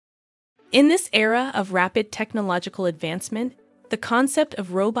In this era of rapid technological advancement, the concept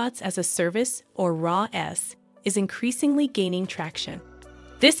of robots as a service, or RaaS, is increasingly gaining traction.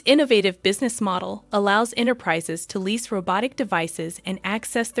 This innovative business model allows enterprises to lease robotic devices and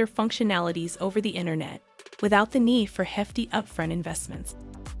access their functionalities over the internet without the need for hefty upfront investments.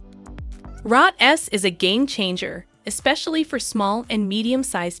 RaaS is a game changer, especially for small and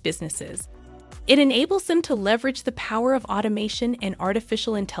medium-sized businesses. It enables them to leverage the power of automation and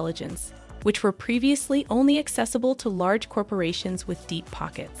artificial intelligence, which were previously only accessible to large corporations with deep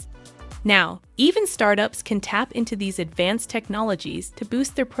pockets. Now, even startups can tap into these advanced technologies to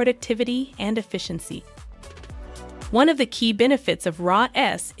boost their productivity and efficiency. One of the key benefits of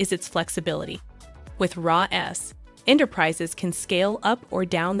RaaS is its flexibility. With RaaS, enterprises can scale up or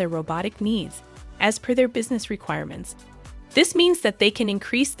down their robotic needs as per their business requirements. This means that they can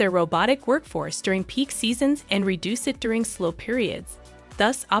increase their robotic workforce during peak seasons and reduce it during slow periods,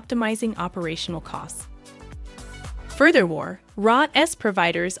 thus optimizing operational costs. Furthermore, RaaS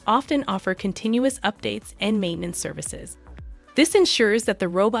providers often offer continuous updates and maintenance services. This ensures that the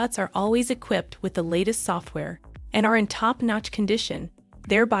robots are always equipped with the latest software and are in top-notch condition,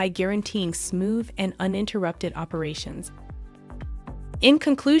 thereby guaranteeing smooth and uninterrupted operations. In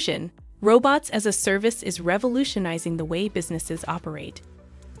conclusion, robots as a service is revolutionizing the way businesses operate.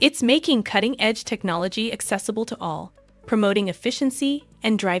 It's making cutting-edge technology accessible to all, promoting efficiency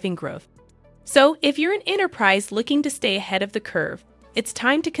and driving growth. So, if you're an enterprise looking to stay ahead of the curve, it's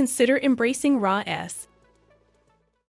time to consider embracing RaaS.